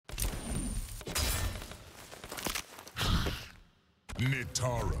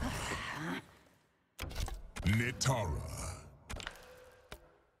Nitara. Nitara.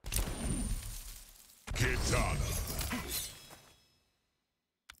 Kitana.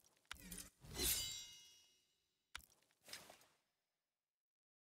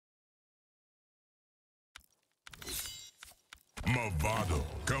 Mavado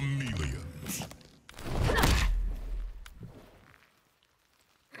Chameleons.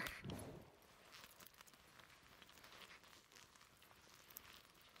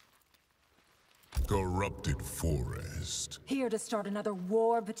 Corrupted Forest. Here to start another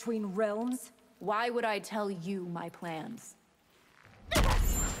war between realms? Why would I tell you my plans?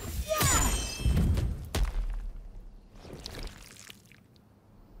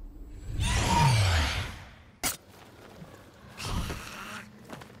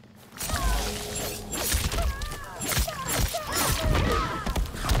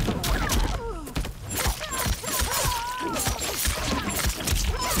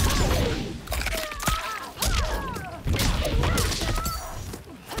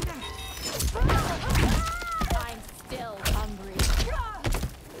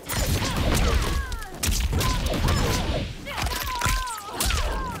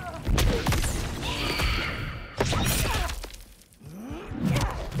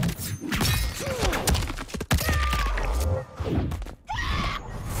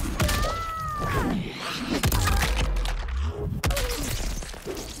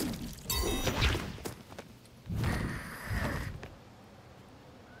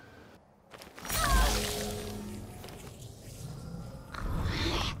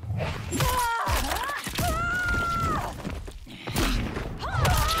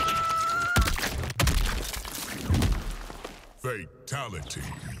 Fatality.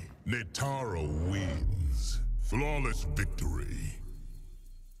 Nitara wins. Flawless victory.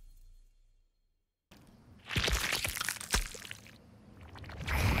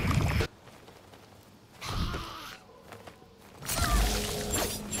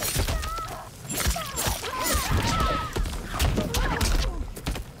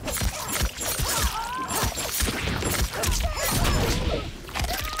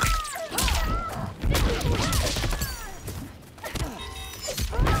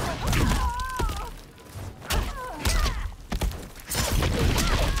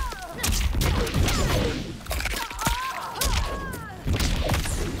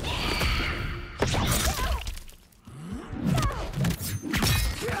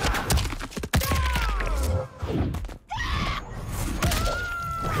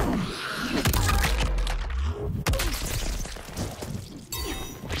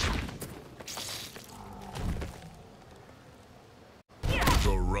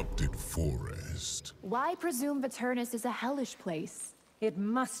 Corrupted Forest. Why presume Viternus is a hellish place? It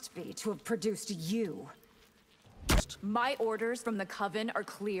must be to have produced you. My orders from the Coven are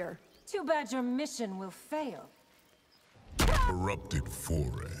clear. Too bad your mission will fail. Corrupted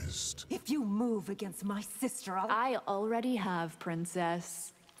Forest. If you move against my sister, I already have,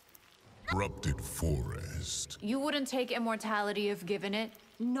 Princess. Corrupted Forest. You wouldn't take immortality if given it?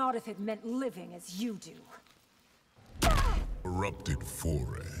 Not if it meant living as you do. Corrupted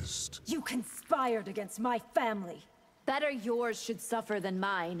Forest. You conspired against my family. Better yours should suffer than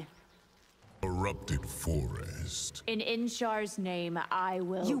mine. Corrupted Forest. In Inshar's name, I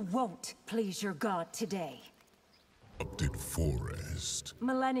will. You won't please your god today. Corrupted Forest.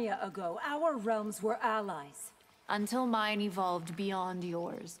 Millennia ago, our realms were allies. Until mine evolved beyond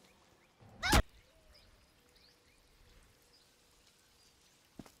yours.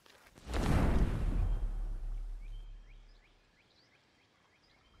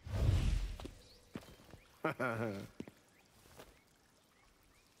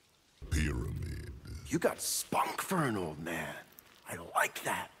 Pyramid. You got spunk for an old man. I like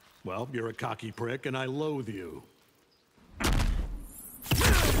that. Well, you're a cocky prick, and I loathe you.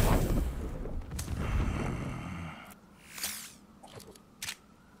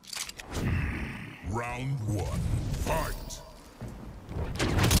 Round one. Fight!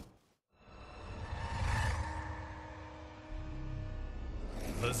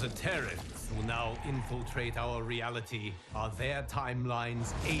 The Zaterrans will now infiltrate our reality, are their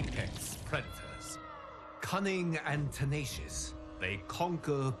timeline's apex predators. Cunning and tenacious, they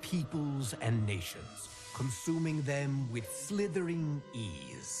conquer peoples and nations, consuming them with slithering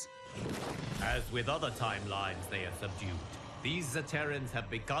ease. As with other timelines they are subdued, these Zaterrans have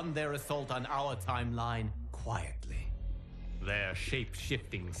begun their assault on our timeline quietly. Their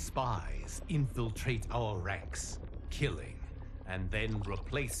shape-shifting spies infiltrate our ranks, killing and then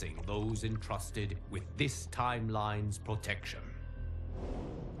replacing those entrusted with this timeline's protection.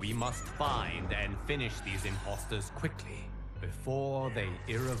 We must find and finish these imposters quickly, before they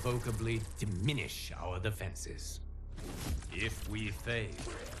irrevocably diminish our defenses. If we fail,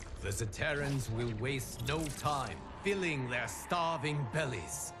 the Zaterrans will waste no time filling their starving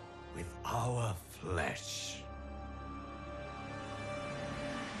bellies with our flesh.